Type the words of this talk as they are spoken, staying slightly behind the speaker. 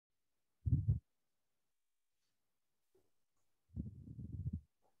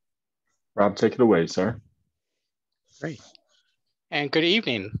Rob, take it away, sir. Great. And good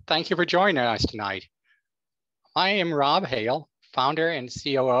evening. Thank you for joining us tonight. I am Rob Hale, founder and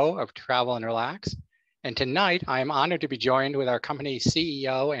COO of Travel and Relax. And tonight I am honored to be joined with our company's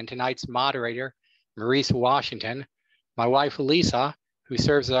CEO and tonight's moderator, Maurice Washington, my wife, Lisa, who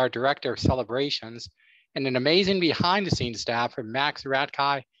serves as our director of celebrations, and an amazing behind the scenes staff from Max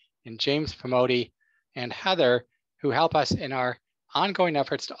Ratkai and James Pomodi and Heather, who help us in our ongoing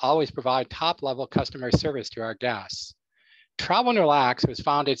efforts to always provide top-level customer service to our guests. Travel and Relax was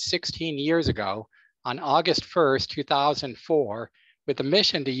founded 16 years ago on August 1st, 2004, with the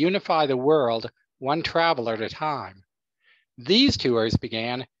mission to unify the world one traveler at a time. These tours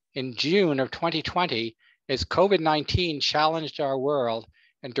began in June of 2020 as COVID-19 challenged our world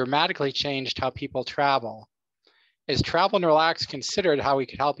and dramatically changed how people travel. As Travel and Relax considered how we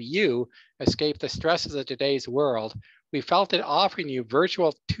could help you escape the stresses of today's world, we felt that offering you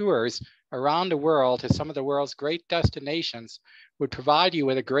virtual tours around the world to some of the world's great destinations would provide you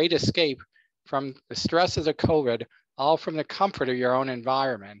with a great escape from the stresses of COVID, all from the comfort of your own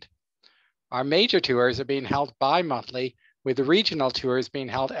environment. Our major tours are being held bi-monthly, with the regional tours being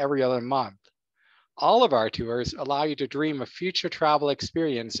held every other month. All of our tours allow you to dream of future travel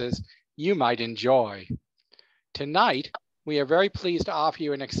experiences you might enjoy. Tonight, we are very pleased to offer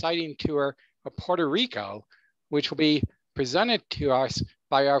you an exciting tour of Puerto Rico, which will be presented to us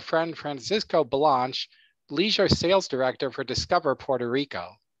by our friend Francisco Blanche, Leisure Sales Director for Discover Puerto Rico.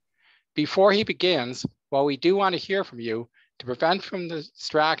 Before he begins, while we do want to hear from you, to prevent from the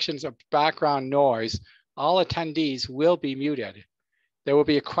distractions of background noise, all attendees will be muted. There will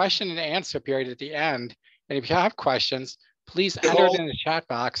be a question and answer period at the end, and if you have questions, please enter it in the chat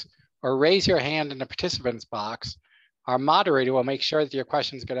box or raise your hand in the participants box. Our moderator will make sure that your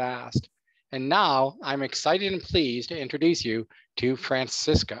questions get asked. And now I'm excited and pleased to introduce you to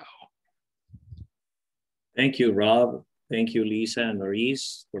Francisco. Thank you, Rob. Thank you, Lisa and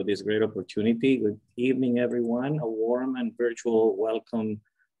Maurice, for this great opportunity. Good evening, everyone. A warm and virtual welcome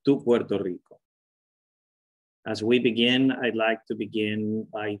to Puerto Rico. As we begin, I'd like to begin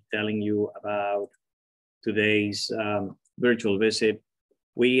by telling you about today's virtual visit.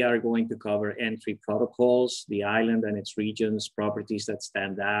 We are going to cover entry protocols, the island and its regions, properties that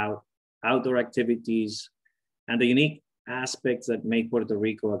stand out, outdoor activities, and the unique aspects that make Puerto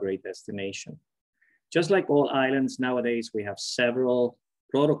Rico a great destination. Just like all islands nowadays, we have several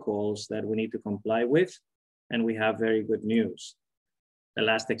protocols that we need to comply with, and we have very good news. The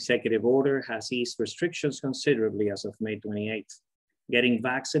last executive order has eased restrictions considerably as of May 28th. Getting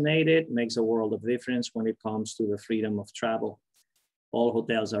vaccinated makes a world of difference when it comes to the freedom of travel. All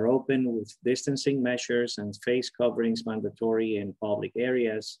hotels are open with distancing measures and face coverings mandatory in public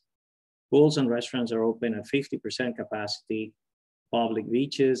areas. Pools and restaurants are open at 50% capacity. Public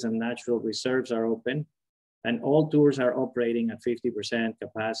beaches and natural reserves are open, and all tours are operating at 50%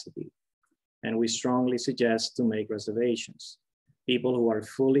 capacity. And we strongly suggest to make reservations. People who are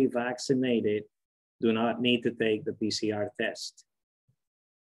fully vaccinated do not need to take the PCR test.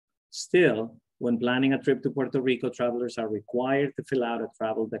 Still, when planning a trip to Puerto Rico, travelers are required to fill out a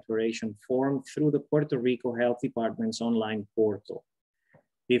travel declaration form through the Puerto Rico Health Department's online portal.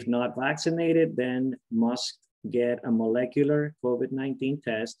 If not vaccinated, then must get a molecular COVID-19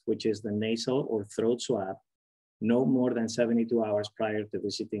 test, which is the nasal or throat swab, no more than 72 hours prior to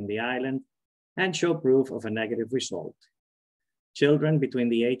visiting the island, and show proof of a negative result. Children between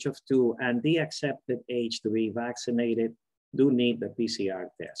the age of 2 and the accepted age to be vaccinated do need the PCR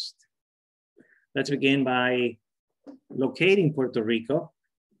test. Let's begin by locating Puerto Rico.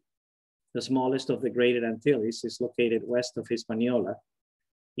 The smallest of the Greater Antilles is located west of Hispaniola,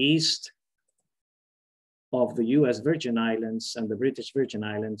 east of the US Virgin Islands and the British Virgin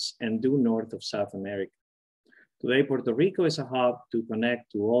Islands, and due north of South America. Today, Puerto Rico is a hub to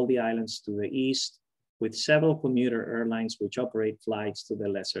connect to all the islands to the east, with several commuter airlines which operate flights to the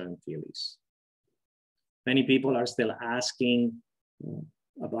Lesser Antilles. Many people are still asking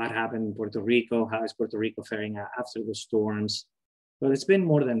about what happened in Puerto Rico, how is Puerto Rico faring after the storms? Well, it's been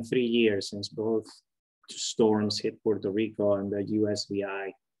more than 3 years since both storms hit Puerto Rico and the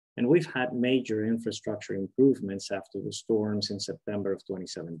USVI, and we've had major infrastructure improvements after the storms in September of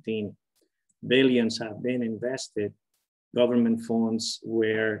 2017. Billions have been invested. Government funds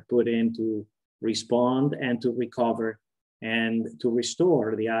were put in to respond and to recover and to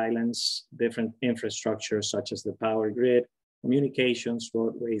restore the island's different infrastructure, such as the power grid, communications,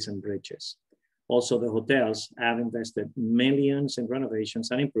 roadways, and bridges. Also, the hotels have invested millions in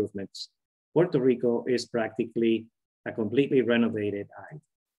renovations and improvements. Puerto Rico is practically a completely renovated island.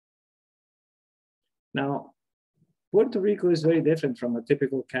 Now, Puerto Rico is very different from a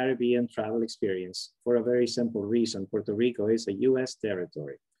typical Caribbean travel experience for a very simple reason. Puerto Rico is a US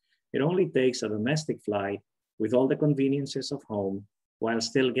territory. It only takes a domestic flight with all the conveniences of home while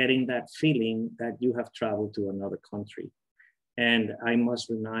still getting that feeling that you have traveled to another country. And I must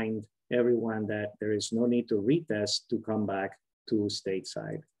remind everyone that there is no need to retest to come back to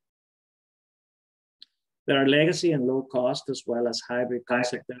stateside. There are legacy and low cost as well as hybrid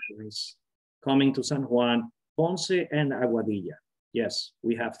concept airlines coming to San Juan, Ponce, and Aguadilla. Yes,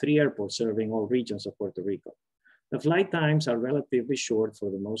 we have 3 airports serving all regions of Puerto Rico. The flight times are relatively short for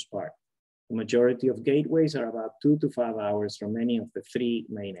the most part. The majority of gateways are about 2 to 5 hours from any of the 3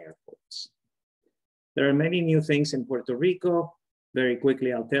 main airports. There are many new things in Puerto Rico. Very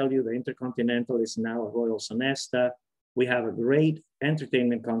quickly, I'll tell you, the Intercontinental is now a Royal Sonesta. We have a great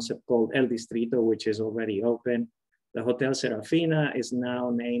entertainment concept called El Distrito, which is already open. The Hotel Serafina is now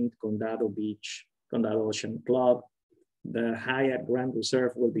named Condado Ocean Club. The Hyatt Grand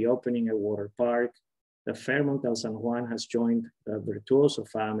Reserve will be opening a water park. The Fairmont El San Juan has joined the Virtuoso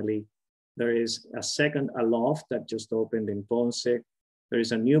family. There is a loft that just opened in Ponce. There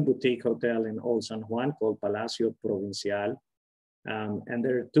is a new boutique hotel in Old San Juan called Palacio Provincial. And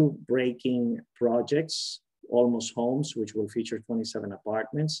there are 2 breaking projects, Almost Homes, which will feature 27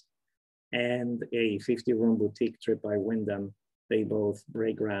 apartments, and a 50-room boutique Trip by Wyndham. They both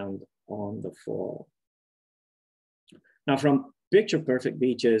break ground on the fall. Now, from picture-perfect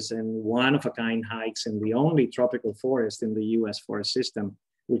beaches and one-of-a-kind hikes in the only tropical forest in the US forest system,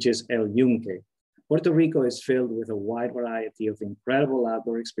 which is El Yunque, Puerto Rico is filled with a wide variety of incredible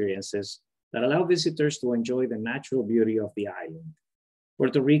outdoor experiences that allow visitors to enjoy the natural beauty of the island.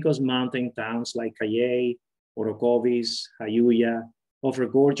 Puerto Rico's mountain towns like Cayey, Orocovis, Jayuya offer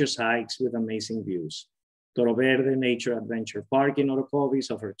gorgeous hikes with amazing views. Toro Verde Nature Adventure Park in Orocovis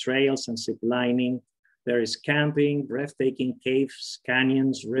offers trails and zip lining. There is camping, breathtaking caves,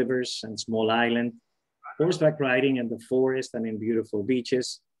 canyons, rivers, and small island, horseback riding in the forest and in beautiful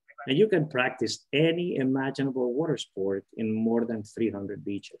beaches. And you can practice any imaginable water sport in more than 300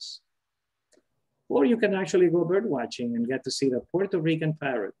 beaches. Or you can actually go bird watching and get to see the Puerto Rican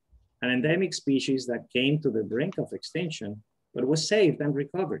parrot, an endemic species that came to the brink of extinction, but was saved and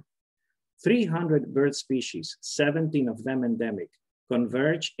recovered. 300 bird species, 17 of them endemic,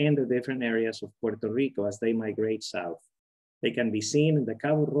 converge in the different areas of Puerto Rico as they migrate south. They can be seen in the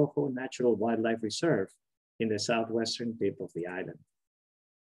Cabo Rojo Natural Wildlife Reserve in the southwestern tip of the island.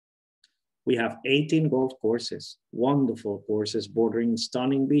 We have 18 golf courses, wonderful courses bordering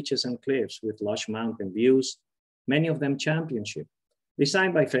stunning beaches and cliffs with lush mountain views, many of them championship,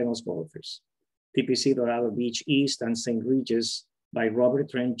 designed by famous golfers. TPC Dorado Beach East and St. Regis by Robert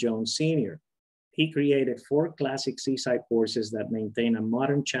Trent Jones Sr. He created 4 classic seaside courses that maintain a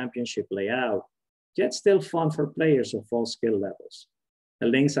modern championship layout, yet still fun for players of all skill levels. The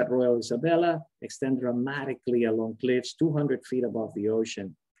links at Royal Isabella extend dramatically along cliffs 200 feet above the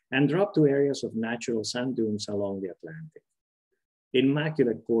ocean and drop to areas of natural sand dunes along the Atlantic.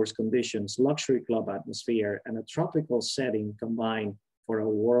 Immaculate course conditions, luxury club atmosphere, and a tropical setting combine for a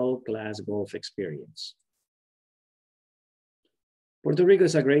world-class golf experience. Puerto Rico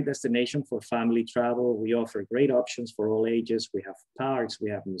is a great destination for family travel. We offer great options for all ages. We have parks,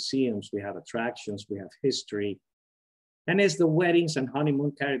 we have museums, we have attractions, we have history. And it's the weddings and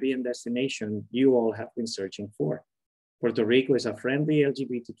honeymoon Caribbean destination you all have been searching for. Puerto Rico is a friendly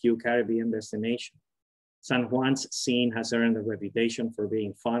LGBTQ Caribbean destination. San Juan's scene has earned a reputation for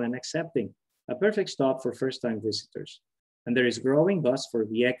being fun and accepting, a perfect stop for first-time visitors. And there is growing buzz for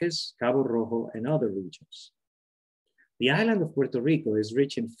Vieques, Cabo Rojo, and other regions. The island of Puerto Rico is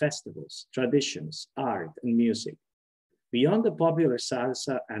rich in festivals, traditions, art, and music. Beyond the popular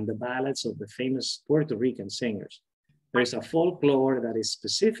salsa and the ballads of the famous Puerto Rican singers, there is a folklore that is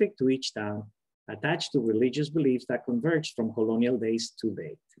specific to each town, attached to religious beliefs that converged from colonial days to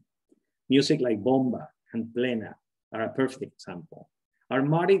date. Music like bomba and plena are a perfect example. Our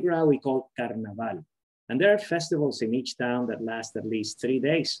Mardi Gras we call Carnaval, and there are festivals in each town that last at least 3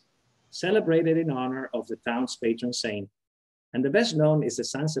 days, celebrated in honor of the town's patron saint. And the best known is the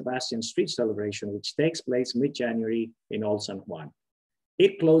San Sebastian Street Celebration, which takes place mid-January in Old San Juan.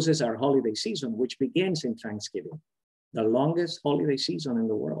 It closes our holiday season, which begins in Thanksgiving, the longest holiday season in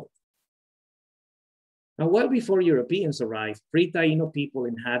the world. Now, well before Europeans arrived, pre-Taino people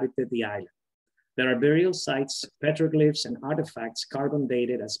inhabited the island. There are burial sites, petroglyphs, and artifacts carbon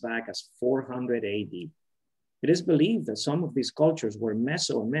dated as back as 400 AD. It is believed that some of these cultures were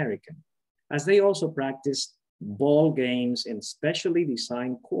Mesoamerican, as they also practiced ball games in specially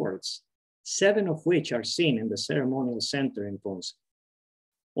designed courts, 7 of which are seen in the ceremonial center in Ponce.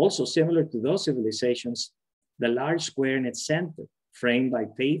 Also similar to those civilizations, the large square in its center, framed by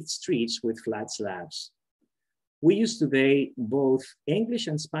paved streets with flat slabs. We use today both English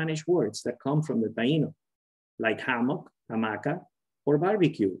and Spanish words that come from the Taino, like hammock, hamaca, or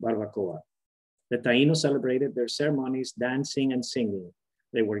barbecue, barbacoa. The Taino celebrated their ceremonies dancing and singing.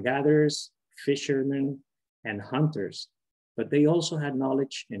 They were gatherers, fishermen, and hunters, but they also had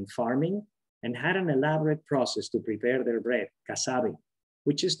knowledge in farming and had an elaborate process to prepare their bread, casabe,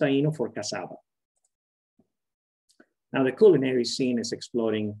 which is Taino for cassava. Now the culinary scene is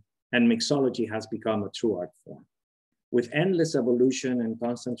exploding and mixology has become a true art form. With endless evolution and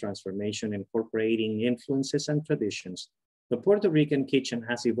constant transformation incorporating influences and traditions, the Puerto Rican kitchen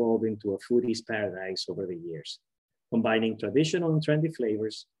has evolved into a foodie's paradise over the years, combining traditional and trendy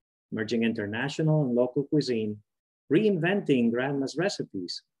flavors, merging international and local cuisine, reinventing grandma's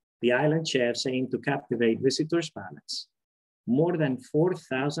recipes. The island chefs aim to captivate visitors' palates. More than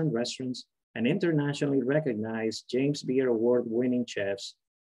 4,000 restaurants and internationally recognized James Beard Award-winning chefs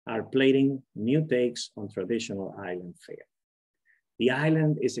are plating new takes on traditional island fare. The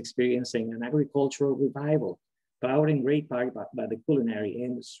island is experiencing an agricultural revival, powered in great part by the culinary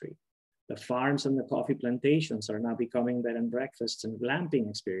industry. The farms and the coffee plantations are now becoming bed and breakfasts and glamping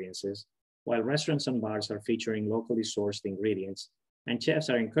experiences, while restaurants and bars are featuring locally sourced ingredients, and chefs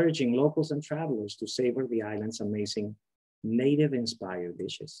are encouraging locals and travelers to savor the island's amazing native-inspired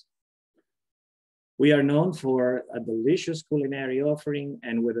dishes. We are known for a delicious culinary offering,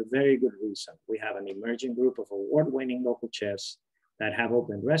 and with a very good reason. We have an emerging group of award-winning local chefs that have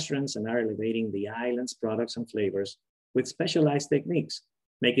opened restaurants and are elevating the island's products and flavors with specialized techniques,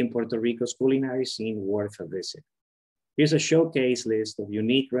 making Puerto Rico's culinary scene worth a visit. Here's a showcase list of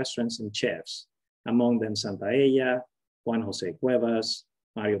unique restaurants and chefs, among them Santa Ella, Juan Jose Cuevas,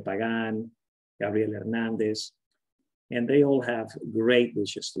 Mario Pagan, Gabriel Hernandez, and they all have great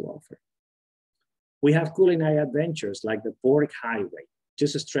dishes to offer. We have culinary adventures like the Pork Highway,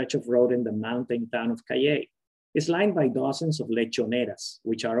 just a stretch of road in the mountain town of Cayey. It's lined by dozens of lechoneras,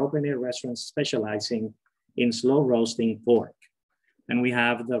 which are open-air restaurants specializing in slow roasting pork. And we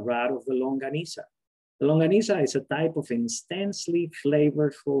have the route of the longaniza. The longaniza is a type of intensely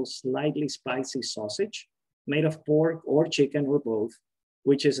flavorful, slightly spicy sausage made of pork or chicken or both,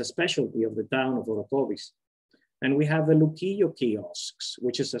 which is a specialty of the town of Orocovis. And we have the Luquillo kiosks,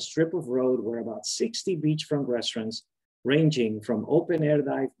 which is a strip of road where about 60 beachfront restaurants, ranging from open-air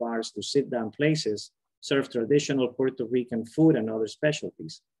dive bars to sit-down places, serve traditional Puerto Rican food and other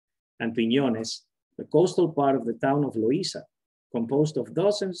specialties. And Piñones, the coastal part of the town of Loíza, composed of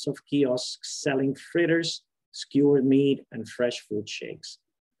dozens of kiosks selling fritters, skewered meat, and fresh fruit shakes.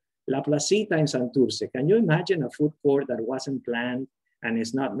 La Placita in Santurce, can you imagine a food court that wasn't planned and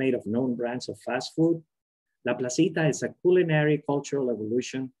is not made of known brands of fast food? La Placita is a culinary cultural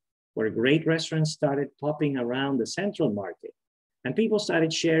evolution where great restaurants started popping around the central market, and people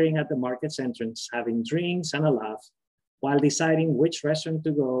started sharing at the market's entrance, having drinks and a laugh while deciding which restaurant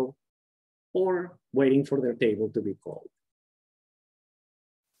to go or waiting for their table to be called.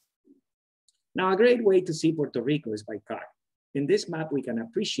 Now, a great way to see Puerto Rico is by car. In this map, we can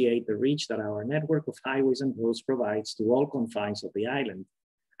appreciate the reach that our network of highways and roads provides to all confines of the island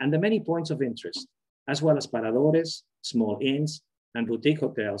and the many points of interest, as well as paradores, small inns, and boutique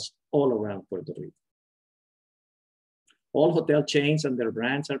hotels all around Puerto Rico. All hotel chains and their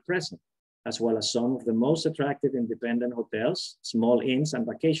brands are present, as well as some of the most attractive independent hotels, small inns, and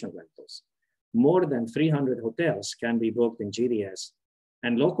vacation rentals. More than 300 hotels can be booked in GDS,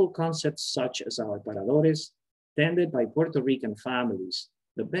 and local concepts such as our paradores, tended by Puerto Rican families,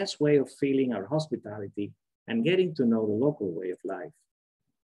 the best way of feeling our hospitality and getting to know the local way of life.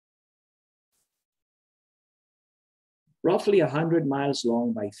 Roughly 100 miles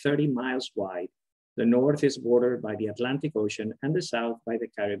long by 30 miles wide, the north is bordered by the Atlantic Ocean and the south by the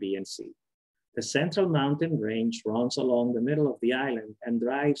Caribbean Sea. The central mountain range runs along the middle of the island and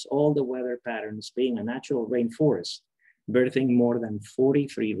drives all the weather patterns, being a natural rainforest, birthing more than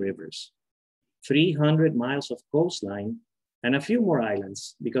 43 rivers, 300 miles of coastline, and a few more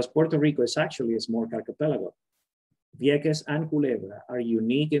islands, because Puerto Rico is actually a small archipelago. Vieques and Culebra are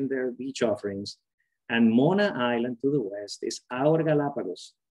unique in their beach offerings, and Mona Island to the west is our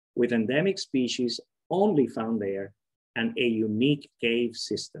Galapagos, with endemic species only found there and a unique cave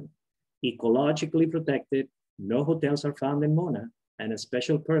system. Ecologically protected, no hotels are found in Mona, and a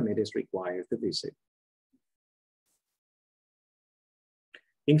special permit is required to visit.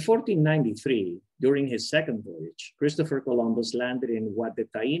 In 1493, during his second voyage, Christopher Columbus landed in what the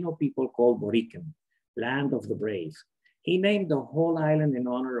Taino people call Boriken, land of the brave. He named the whole island in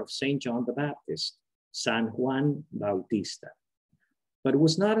honor of St. John the Baptist, San Juan Bautista. But it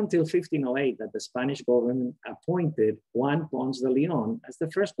was not until 1508 that the Spanish government appointed Juan Ponce de Leon as the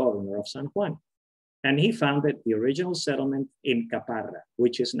first governor of San Juan. And he founded the original settlement in Caparra,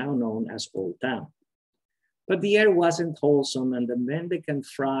 which is now known as Old Town. But the air wasn't wholesome, and the mendicant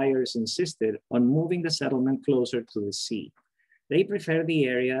friars insisted on moving the settlement closer to the sea. They preferred the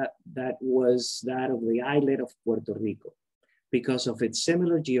area that was that of the islet of Puerto Rico because of its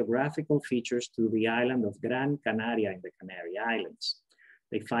similar geographical features to the island of Gran Canaria in the Canary Islands.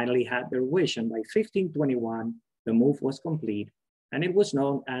 They finally had their wish, and by 1521, the move was complete, and it was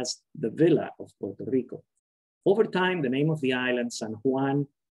known as the Villa of Puerto Rico. Over time, the name of the island, San Juan,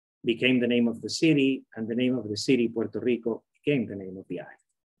 became the name of the city, and the name of the city, Puerto Rico, became the name of the island.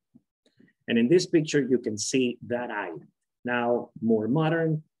 And in this picture, you can see that island. Now, more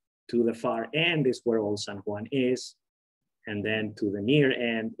modern, to the far end is where Old San Juan is, and then to the near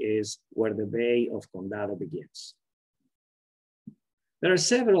end is where the Bay of Condado begins. There are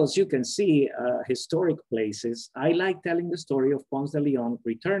several, as you can see, historic places. I like telling the story of Ponce de Leon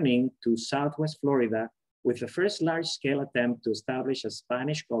returning to Southwest Florida with the first large-scale attempt to establish a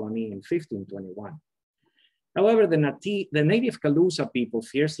Spanish colony in 1521. However, the native Calusa people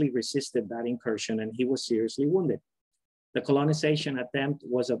fiercely resisted that incursion, and he was seriously wounded. The colonization attempt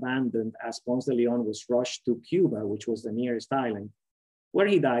was abandoned as Ponce de Leon was rushed to Cuba, which was the nearest island, where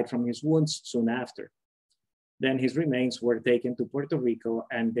he died from his wounds soon after. Then his remains were taken to Puerto Rico,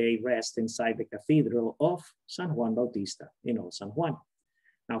 and they rest inside the Cathedral of San Juan Bautista in Old San Juan.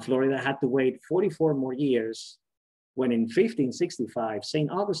 Now, Florida had to wait 44 more years when in 1565,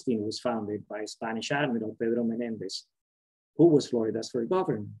 St. Augustine was founded by Spanish Admiral Pedro Menendez, who was Florida's first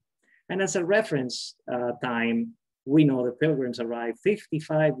governor. And as a reference time, we know the Pilgrims arrived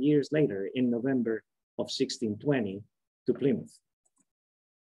 55 years later in November of 1620 to Plymouth.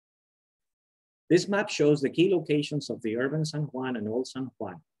 This map shows the key locations of the urban San Juan and Old San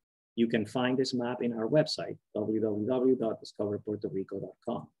Juan. You can find this map in our website,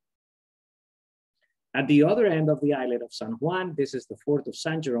 www.discoverpuertorico.com. At the other end of the islet of San Juan, this is the Fort of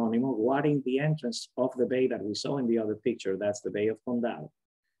San Geronimo, guarding the entrance of the bay that we saw in the other picture. That's the Bay of Condado.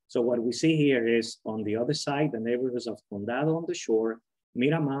 So what we see here is on the other side, the neighborhoods of Condado on the shore,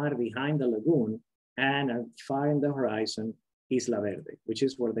 Miramar behind the lagoon, and far in the horizon, Isla Verde, which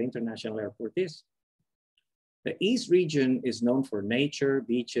is where the international airport is. The East region is known for nature,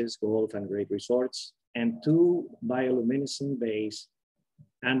 beaches, golf, and great resorts, and 2 bioluminescent bays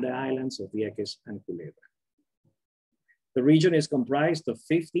and the islands of Vieques and Culebra. The region is comprised of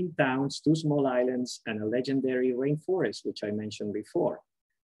 15 towns, 2 small islands, and a legendary rainforest, which I mentioned before.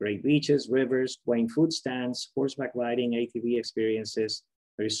 Great beaches, rivers, quaint food stands, horseback riding, ATV experiences.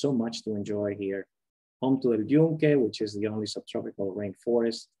 There is so much to enjoy here. Home to El Yunque, which is the only subtropical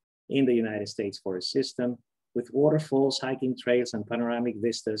rainforest in the United States forest system, with waterfalls, hiking trails, and panoramic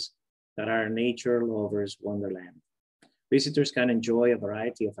vistas that are nature lovers' wonderland. Visitors can enjoy a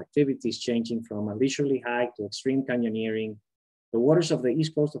variety of activities changing from a leisurely hike to extreme canyoneering. The waters of the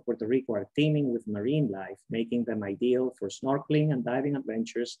east coast of Puerto Rico are teeming with marine life, making them ideal for snorkeling and diving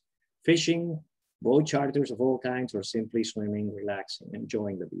adventures, fishing, boat charters of all kinds, or simply swimming, relaxing,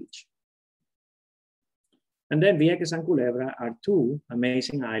 enjoying the beach. And then Vieques and Culebra are 2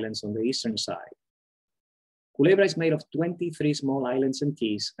 amazing islands on the eastern side. Culebra is made of 23 small islands and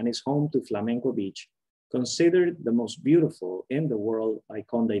keys and is home to Flamenco Beach, considered the most beautiful in the world by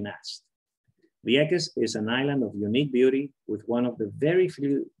Condé Nast. Vieques is an island of unique beauty with one of the very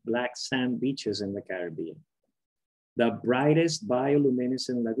few black sand beaches in the Caribbean. The brightest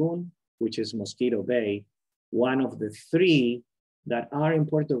bioluminescent lagoon, which is Mosquito Bay, one of the 3 that are in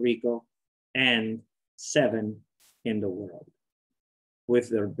Puerto Rico and 7 in the world. With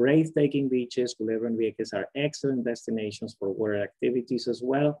their breathtaking beaches, Culebra and Vieques are excellent destinations for water activities as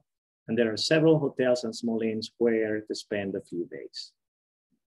well. And there are several hotels and small inns where to spend a few days.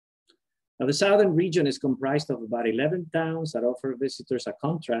 Now, the southern region is comprised of about 11 towns that offer visitors a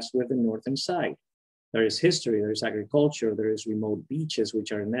contrast with the northern side. There is history, there is agriculture, there is remote beaches,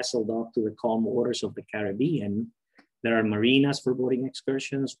 which are nestled up to the calm waters of the Caribbean. There are marinas for boating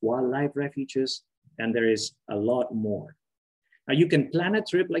excursions, wildlife refuges, and there is a lot more. Now, you can plan a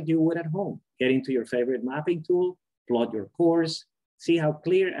trip like you would at home. Get into your favorite mapping tool, plot your course, see how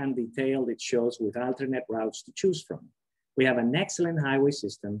clear and detailed it shows with alternate routes to choose from. We have an excellent highway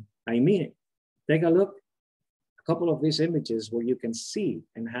system. I mean it. Take a look. A couple of these images where you can see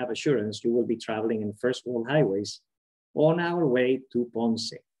and have assurance you will be traveling in first world highways on our way to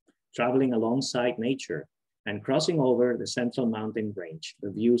Ponce, traveling alongside nature and crossing over the Central Mountain Range.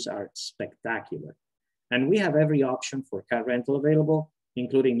 The views are spectacular. And we have every option for car rental available,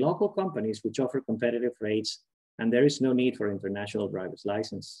 including local companies which offer competitive rates and there is no need for international driver's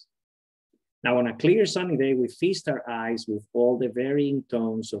license. Now, on a clear sunny day, we feast our eyes with all the varying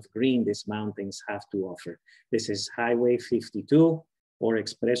tones of green these mountains have to offer. This is Highway 52 or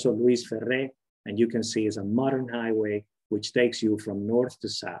Expreso Luis Ferré, and you can see it's a modern highway which takes you from north to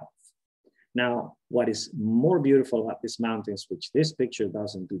south. Now, what is more beautiful about these mountains, which this picture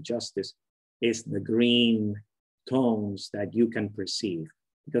doesn't do justice, is the green tones that you can perceive,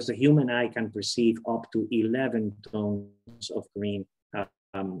 because the human eye can perceive up to 11 tones of green.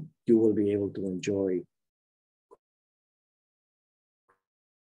 You will be able to enjoy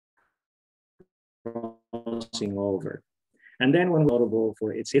crossing over. And then when notable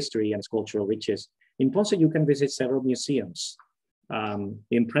for its history and its cultural riches, in Ponce you can visit several museums,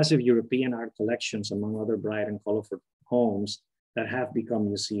 impressive European art collections, among other bright and colorful homes that have become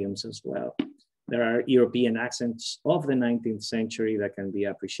museums as well. There are European accents of the 19th century that can be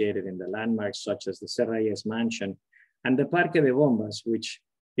appreciated in the landmarks such as the Serrayes Mansion and the Parque de Bombas, which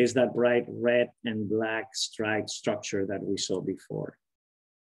is that bright red and black striped structure that we saw before.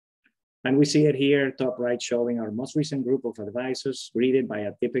 And we see it here, top right, showing our most recent group of advisors, greeted by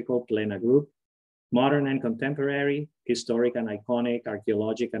a typical Plena group, modern and contemporary, historic and iconic,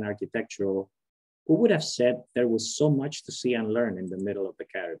 archaeologic and architectural. Who would have said there was so much to see and learn in the middle of the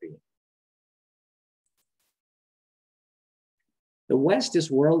Caribbean? The West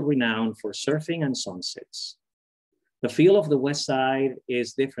is world-renowned for surfing and sunsets. The feel of the West Side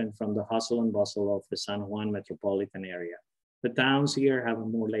is different from the hustle and bustle of the San Juan metropolitan area. The towns here have a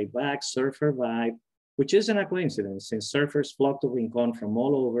more laid-back surfer vibe, which isn't a coincidence since surfers flock to Rincon from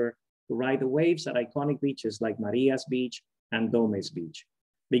all over to ride the waves at iconic beaches like Marias Beach and Domes Beach.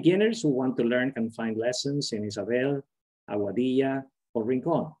 Beginners who want to learn can find lessons in Isabel, Aguadilla, or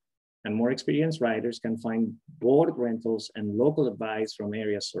Rincon. And more experienced riders can find board rentals and local advice from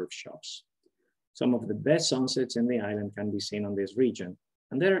area surf shops. Some of the best sunsets in the island can be seen on this region.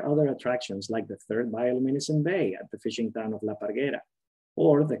 And there are other attractions like the third bioluminescent bay at the fishing town of La Parguera,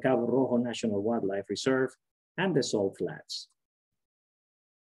 or the Cabo Rojo National Wildlife Reserve and the Salt Flats.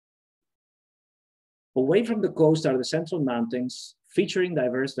 Away from the coast are the Central Mountains, featuring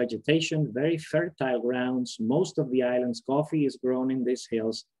diverse vegetation, very fertile grounds. Most of the island's coffee is grown in these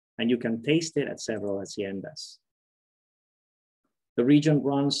hills, and you can taste it at several haciendas. The region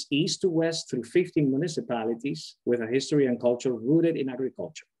runs east to west through 15 municipalities with a history and culture rooted in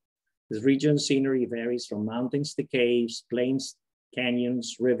agriculture. This region's scenery varies from mountains to caves, plains,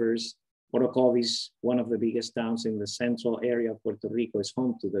 canyons, rivers. Orocovis, one of the biggest towns in the central area of Puerto Rico, is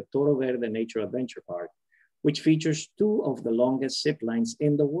home to the Toro Verde Nature Adventure Park, which features 2 of the longest zip lines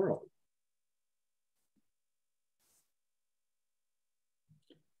in the world.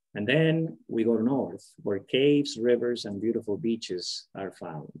 And then we go north, where caves, rivers, and beautiful beaches are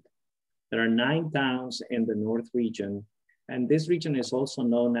found. There are 9 towns in the north region, and this region is also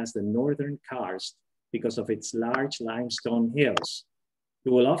known as the Northern Karst because of its large limestone hills.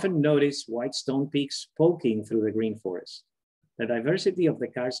 You will often notice white stone peaks poking through the green forest. The diversity of the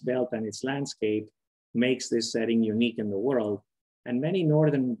Karst Belt and its landscape makes this setting unique in the world, and many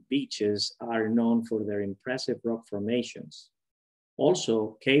northern beaches are known for their impressive rock formations.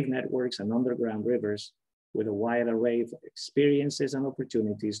 Also, cave networks and underground rivers with a wide array of experiences and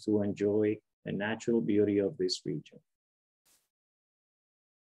opportunities to enjoy the natural beauty of this region.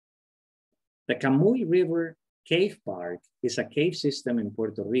 The Camuy River Cave Park is a cave system in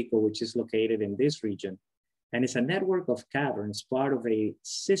Puerto Rico, which is located in this region, and is a network of caverns, part of a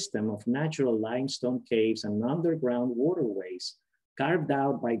system of natural limestone caves and underground waterways carved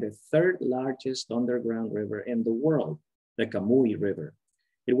out by the 3rd largest underground river in the world, the Camuy River.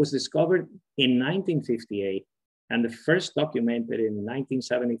 It was discovered in 1958 and the first documented in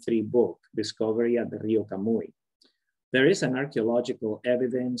 1973 book, Discovery at the Rio Camuy. There is an archaeological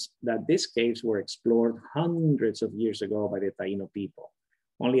evidence that these caves were explored hundreds of years ago by the Taino people.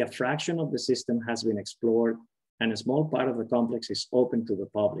 Only a fraction of the system has been explored, and a small part of the complex is open to the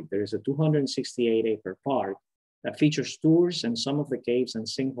public. There is a 268-acre park that features tours and some of the caves and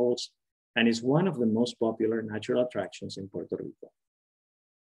sinkholes, and is one of the most popular natural attractions in Puerto Rico.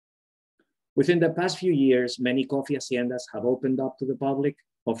 Within the past few years, many coffee haciendas have opened up to the public,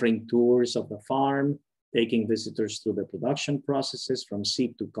 offering tours of the farm, taking visitors through the production processes from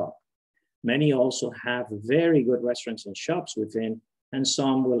seed to cup. Many also have very good restaurants and shops within, and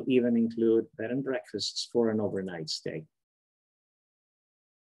some will even include bed and breakfasts for an overnight stay.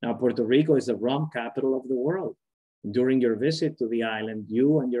 Now, Puerto Rico is the rum capital of the world. During your visit to the island,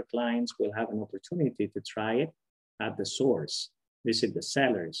 you and your clients will have an opportunity to try it at the source, visit the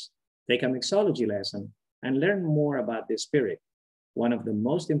cellars, take a mixology lesson, and learn more about the spirit, one of the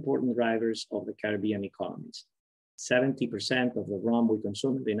most important drivers of the Caribbean economies. 70% of the rum we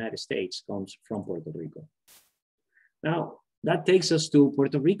consume in the United States comes from Puerto Rico. Now, that takes us to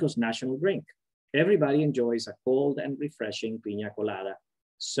Puerto Rico's national drink. Everybody enjoys a cold and refreshing piña colada,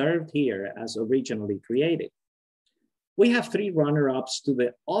 served here as originally created. We have three runner-ups to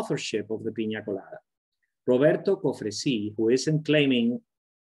the authorship of the piña colada. Roberto Cofresi, who isn't claiming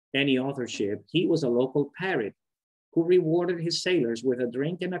any authorship, he was a local pirate who rewarded his sailors with a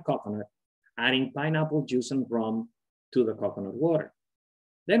drink and a coconut, adding pineapple juice and rum to the coconut water.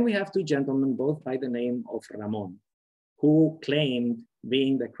 Then we have two gentlemen, both by the name of Ramon, who claimed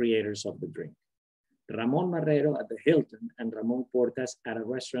being the creators of the drink. Ramon Marrero at the Hilton and Ramon Portas at a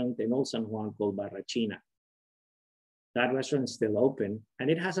restaurant in Old San Juan called Barrachina. That restaurant is still open, and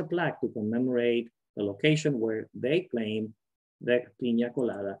it has a plaque to commemorate the location where they claim that piña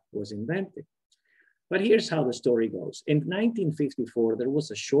colada was invented. But here's how the story goes. In 1954, there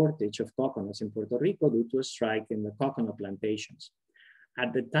was a shortage of coconuts in Puerto Rico due to a strike in the coconut plantations.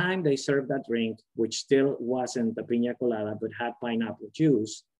 At the time, they served that drink, which still wasn't a piña colada, but had pineapple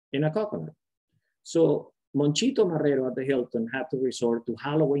juice in a coconut. So Monchito Marrero at the Hilton had to resort to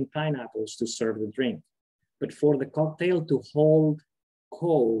Halloween pineapples to serve the drink. But for the cocktail to hold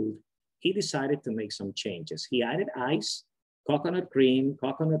cold, he decided to make some changes. He added ice, coconut cream,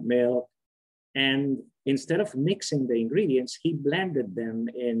 coconut milk, and instead of mixing the ingredients, he blended them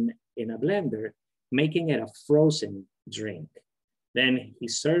in a blender, making it a frozen drink. Then he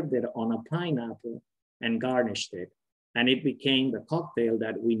served it on a pineapple and garnished it, and it became the cocktail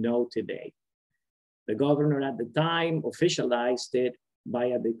that we know today. The governor at the time officialized it by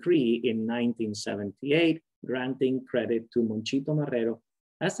a decree in 1978, granting credit to Monchito Marrero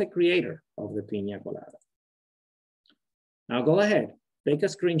as the creator of the piña colada. Now go ahead, take a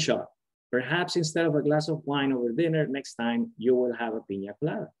screenshot. Perhaps instead of a glass of wine over dinner, next time you will have a piña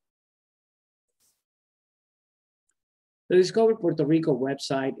colada. The Discover Puerto Rico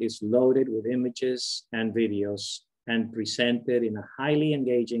website is loaded with images and videos and presented in a highly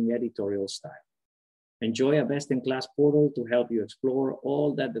engaging editorial style. Enjoy a best-in-class portal to help you explore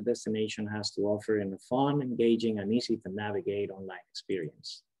all that the destination has to offer in a fun, engaging, and easy to navigate online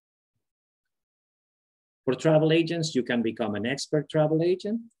experience. For travel agents, you can become an expert travel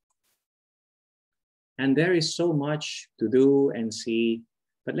agent. And there is so much to do and see,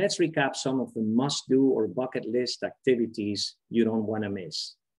 but let's recap some of the must-do or bucket list activities you don't want to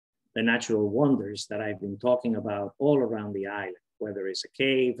miss. The natural wonders that I've been talking about all around the island, whether it's a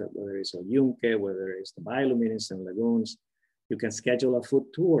cave, whether it's a yunque, whether it's the bioluminescent lagoons. You can schedule a food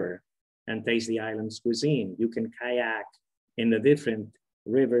tour and taste the island's cuisine. You can kayak in the different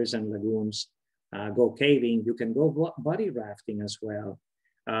rivers and lagoons, go caving. You can go buddy rafting as well.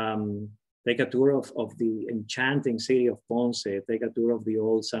 Take a tour of the enchanting city of Ponce. Take a tour of the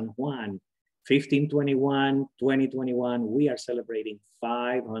old San Juan. 1521, 2021, we are celebrating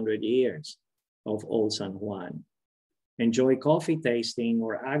 500 years of old San Juan. Enjoy coffee tasting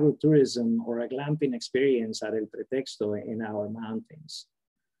or agrotourism or a glamping experience at El Pretexto in our mountains.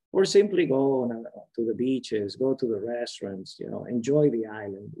 Or simply go to the beaches, go to the restaurants, enjoy the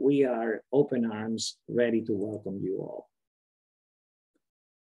island. We are open arms, ready to welcome you all.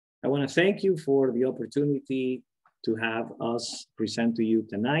 I want to thank you for the opportunity to have us present to you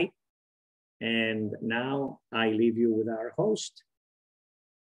tonight. And now I leave you with our host.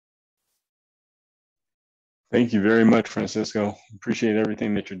 Thank you very much, Francisco. Appreciate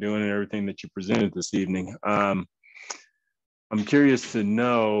everything that you're doing and everything that you presented this evening. I'm curious to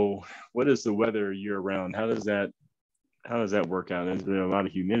know, what is the weather year round? How does that work out? Is there a lot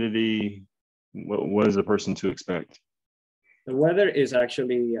of humidity? What is a person to expect? The weather is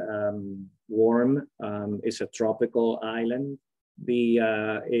actually warm. It's a tropical island.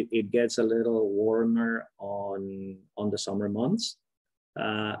 It gets a little warmer on the summer months.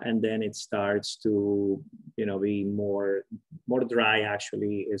 And then it starts to, be more dry,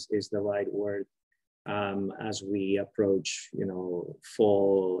 actually is the right word, as we approach,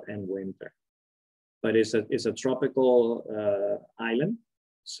 fall and winter. But it's a tropical island,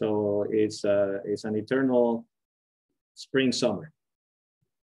 so it's an eternal spring, summer.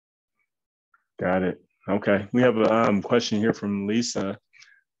 Got it. Okay. We have a question here from Lisa.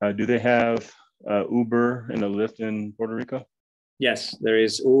 Do they have Uber and a Lyft in Puerto Rico? Yes, there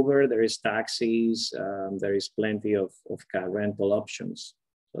is Uber, there is taxis, there is plenty of car rental options.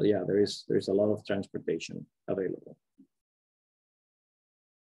 So yeah, there's a lot of transportation available.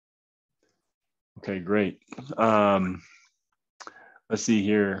 Okay, great. Let's see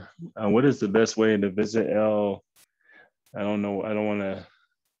here. What is the best way to visit El? I don't know. I don't want to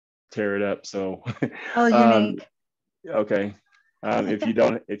tear it up. So, okay.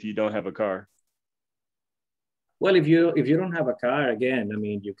 If you don't have a car. Well, if you don't have a car, again, I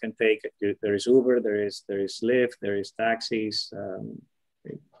mean, you can take, there is Uber, there is Lyft, there is taxis.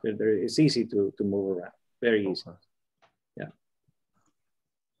 It's easy to move around, very easy. Okay. Yeah.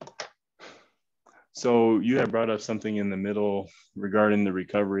 So you had brought up something in the middle regarding the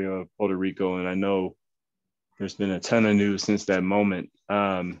recovery of Puerto Rico, and I know there's been a ton of news since that moment.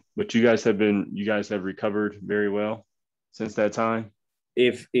 But you guys have recovered very well since that time.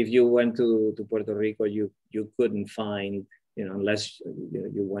 If you went to Puerto Rico, you couldn't find, unless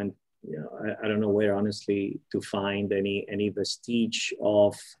you went, I don't know where, honestly, to find any vestige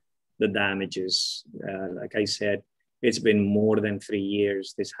of the damages. Like I said, it's been more than 3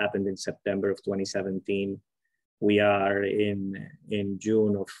 years. This happened in September of 2017. We are in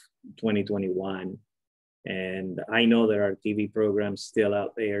June of 2021. And I know there are TV programs still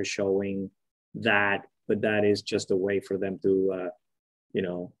out there showing that, but that is just a way for them to,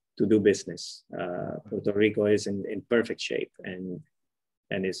 to do business. Puerto Rico is in perfect shape and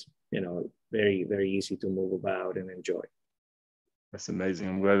is, very, very easy to move about and enjoy. That's amazing.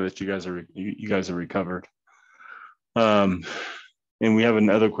 I'm glad that you guys are recovered. And we have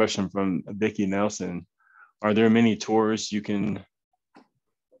another question from Vicky Nelson. Are there many tours you can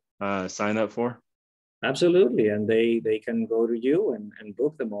sign up for? Absolutely, and they can go to you and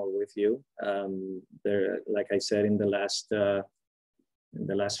book them all with you. There, like I said in the last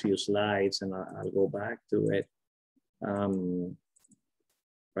few slides, and I'll go back to it.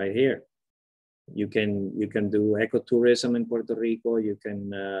 Right here, you can do ecotourism in Puerto Rico. You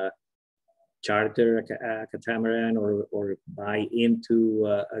can charter a catamaran or buy into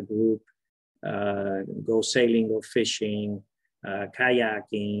a group, go sailing, go fishing,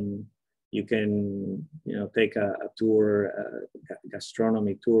 kayaking. You can, take a tour,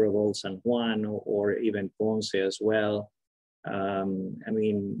 gastronomy tour of Old San Juan or even Ponce as well. I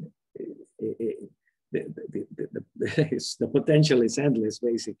mean, the potential is endless,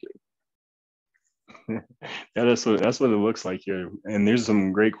 basically. Yeah, that's what it looks like here. And there's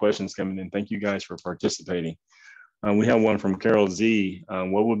some great questions coming in. Thank you guys for participating. We have one from Carol Z.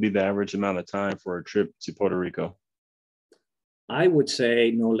 What would be the average amount of time for a trip to Puerto Rico? I would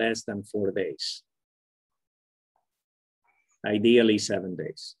say no less than 4 days. Ideally 7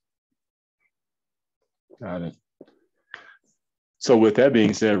 days. Got it. So with that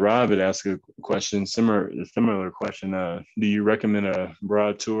being said, Rob had asked a question, similar question. Do you recommend a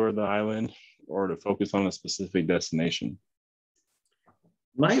broad tour of the island or to focus on a specific destination?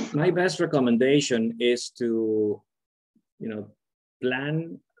 My best recommendation is to,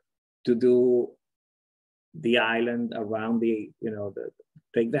 plan to do the island around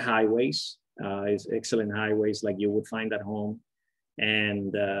take the highways. It's excellent highways like you would find at home,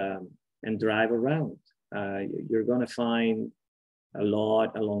 and drive around. You're going to find a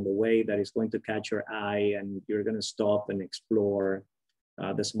lot along the way that is going to catch your eye, and you're going to stop and explore.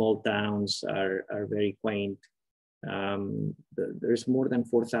 The small towns are very quaint. There's more than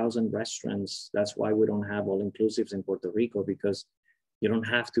 4,000 restaurants. That's why we don't have all-inclusives in Puerto Rico, because you don't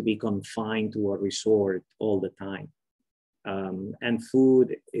have to be confined to a resort all the time. And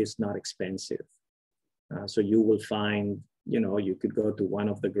food is not expensive. So you will find, you could go to one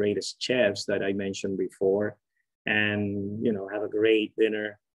of the greatest chefs that I mentioned before and, have a great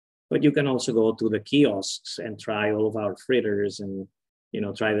dinner. But you can also go to the kiosks and try all of our fritters and,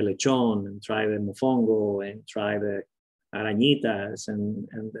 try the lechon and try the mofongo and try the arañitas and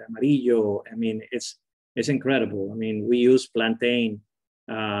the amarillo. I mean, it's incredible. I mean, we use plantain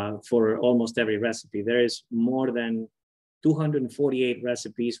for almost every recipe. There is more than 248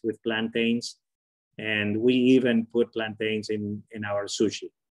 recipes with plantains, and we even put plantains in our sushi.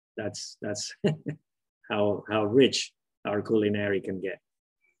 That's how rich our culinary can get.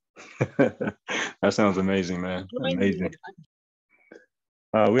 That sounds amazing, man. Amazing.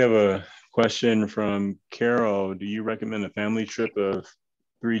 We have a question from Carol. Do you recommend a family trip of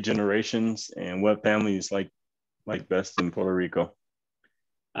 3 generations, and what families like best in Puerto Rico?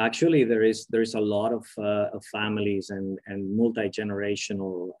 Actually, there's a lot of families and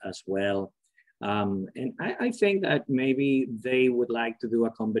multi-generational as well. And I think that maybe they would like to do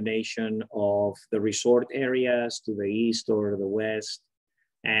a combination of the resort areas to the east or the west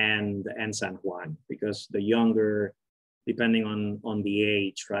and San Juan, because the younger, depending on the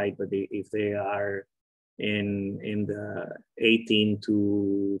age, right? But if they are in the 18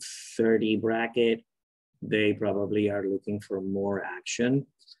 to 30 bracket, they probably are looking for more action.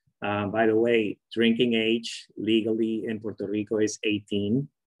 By the way, drinking age legally in Puerto Rico is 18.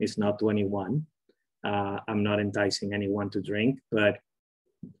 It's not 21. I'm not enticing anyone to drink, but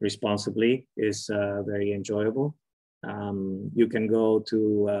responsibly is very enjoyable. You can go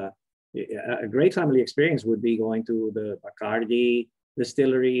to a great family experience would be going to the Bacardi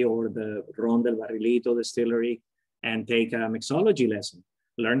distillery or the Ron del Barrilito distillery and take a mixology lesson.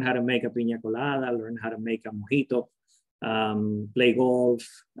 Learn how to make a piña colada, learn how to make a mojito, play golf,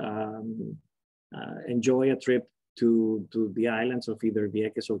 enjoy a trip to the islands of either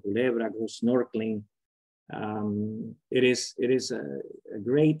Vieques or Culebra, go snorkeling. It is a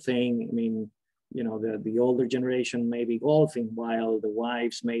great thing. I mean, you know, the older generation may be golfing while the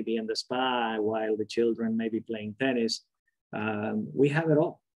wives may be in the spa, while the children may be playing tennis. We have it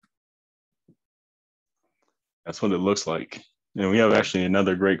all. That's what it looks like. And we have actually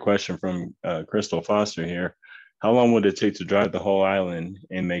another great question from Crystal Foster here. How long would it take to drive the whole island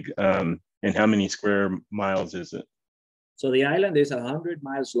and make, and how many square miles is it? So the island is 100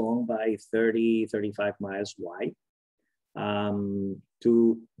 miles long by 30, 35 miles wide.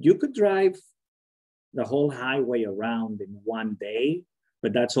 You could drive the whole highway around in one day,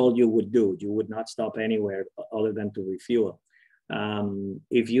 but that's all you would do. You would not stop anywhere other than to refuel.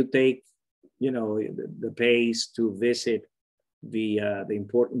 If you take, you know, the pace to visit the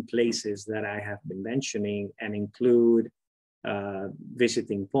important places that I have been mentioning and include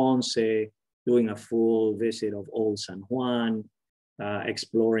visiting Ponce, doing a full visit of Old San Juan,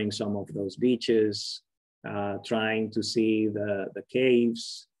 exploring some of those beaches, trying to see the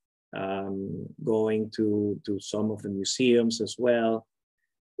caves, going to some of the museums as well.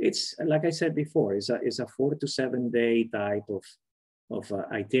 It's, like I said before, it's a 4 to 7 day type of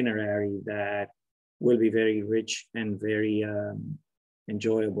itinerary that will be very rich and very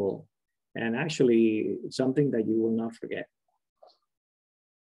enjoyable, and actually something that you will not forget.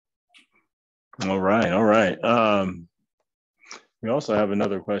 All right. We also have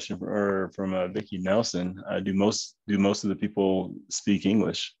another question from Vicky Nelson. Do most of the people speak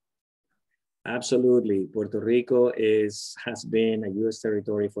English? Absolutely. Puerto Rico has been a U.S.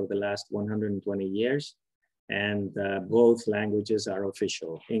 territory for the last 120 years, and both languages are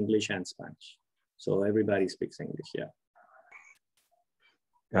official, English and Spanish. So everybody speaks English, yeah.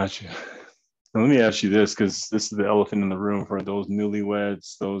 Gotcha. Now, let me ask you this, because this is the elephant in the room for those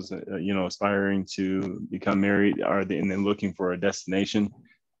newlyweds, those aspiring to become married, and then looking for a destination.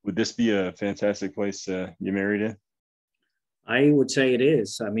 Would this be a fantastic place to get married in? I would say it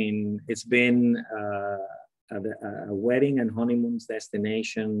is. I mean, it's been a wedding and honeymoons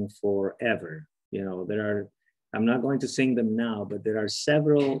destination forever. You know, I'm not going to sing them now, but there are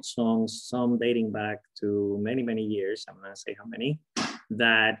several songs, some dating back to many, many years. I'm not going to say how many,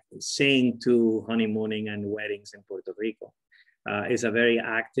 that sing to honeymooning and weddings in Puerto Rico. It's a very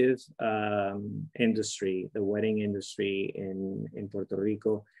active industry, the wedding industry in Puerto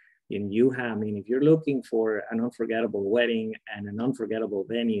Rico. And if you're looking for an unforgettable wedding and an unforgettable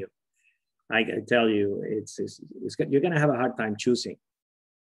venue, I can tell you, you're going to have a hard time choosing.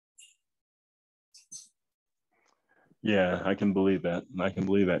 Yeah, I can believe that.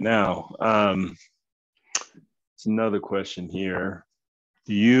 Now, it's another question here.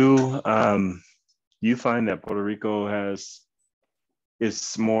 Do you find that Puerto Rico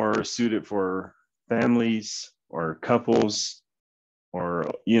is more suited for families or couples,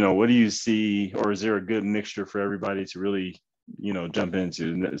 or what do you see, or is there a good mixture for everybody to really jump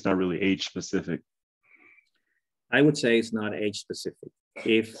into? It's not really age specific. I would say it's not age specific.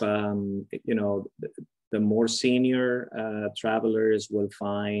 If the more senior travelers will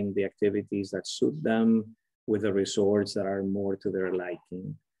find the activities that suit them with the resorts that are more to their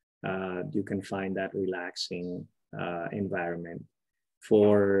liking. You can find that relaxing environment.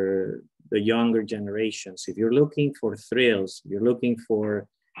 For the younger generations, if you're looking for thrills, you're looking for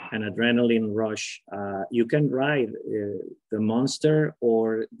an adrenaline rush, you can ride the Monster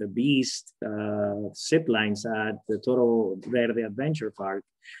or the Beast zip lines at the Toro Verde Adventure Park.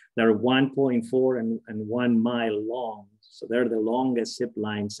 They're 1.4 and 1 mile long. So they're the longest zip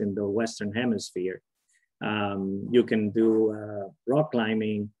lines in the Western Hemisphere. You can do rock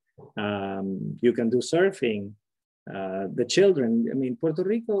climbing. You can do surfing. The children, Puerto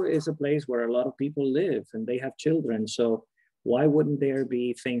Rico is a place where a lot of people live and they have children. So why wouldn't there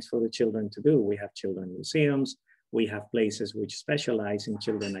be things for the children to do? We have children museums. We have places which specialize in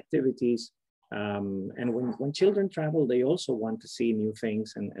children activities. And when children travel, they also want to see new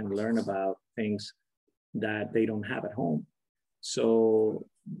things and learn about things that they don't have at home. So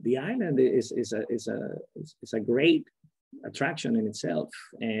the island is a great attraction in itself,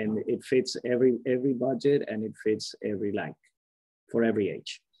 and it fits every budget, and it fits every for every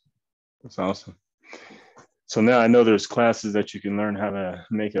age. That's awesome. So now I know there's classes that you can learn how to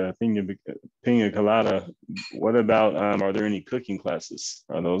make a piña colada. What about, are there any cooking classes?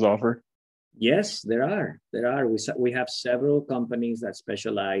 Are those offered? Yes, there are. We have several companies that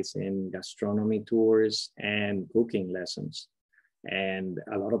specialize in gastronomy tours and cooking lessons. And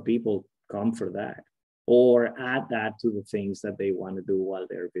a lot of people come for that or add that to the things that they want to do while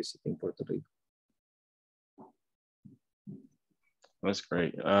they're visiting Puerto Rico. That's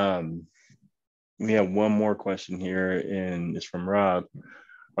great. We have one more question here, and it's from Rob.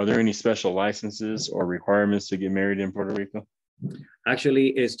 Are there any special licenses or requirements to get married in Puerto Rico? Actually,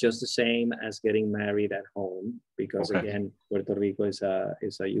 it's just the same as getting married at home because Okay. again, Puerto Rico is a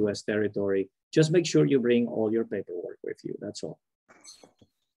U.S. territory. Just make sure you bring all your paperwork with you. That's all.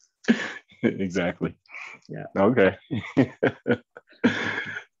 Exactly. Yeah. Okay.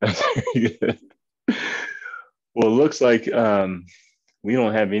 That's very good. Well, it looks like we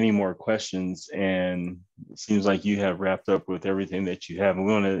don't have any more questions, and it seems like you have wrapped up with everything that you have. And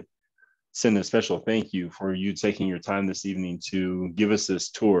we want to send a special thank you for you taking your time this evening to give us this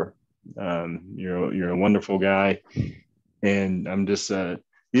tour. You're a wonderful guy, and I'm just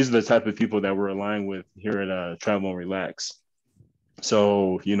these are the type of people that we're aligned with here at Travel and Relax.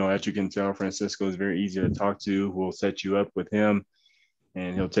 So, as you can tell, Francisco is very easy to talk to. We'll set you up with him,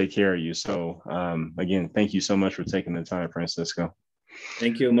 and he'll take care of you. So, again, thank you so much for taking the time, Francisco.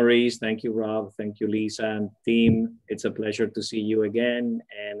 Thank you, Maurice. Thank you, Rob. Thank you, Lisa and team. It's a pleasure to see you again,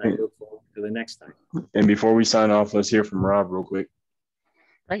 and I look forward to the next time. And before we sign off, let's hear from Rob real quick.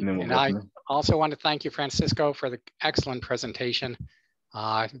 Great. And I also want to thank you, Francisco, for the excellent presentation.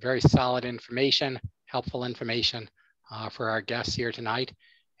 Very solid information, helpful information for our guests here tonight,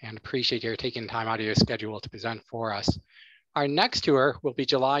 and appreciate your taking time out of your schedule to present for us. Our next tour will be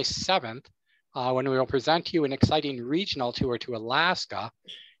July 7th, when we will present to you an exciting regional tour to Alaska.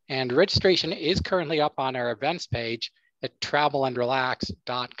 And registration is currently up on our events page at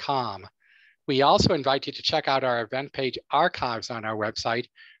travelandrelax.com. We also invite you to check out our event page archives on our website,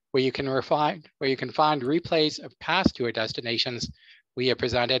 where you can find replays of past tour destinations we have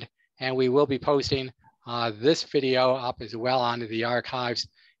presented, and we will be posting this video up as well onto the archives,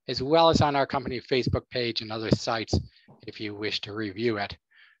 as well as on our company Facebook page and other sites if you wish to review it.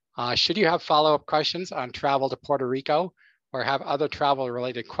 Should you have follow-up questions on travel to Puerto Rico, or have other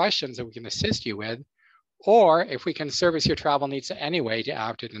travel-related questions that we can assist you with, or if we can service your travel needs in any way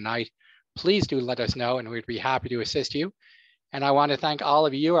after tonight, please do let us know, and we'd be happy to assist you. And I want to thank all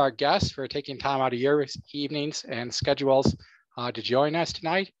of you, our guests, for taking time out of your evenings and schedules to join us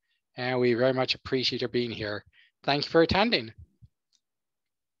tonight. And we very much appreciate your being here. Thank you for attending.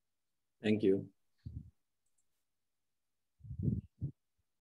 Thank you.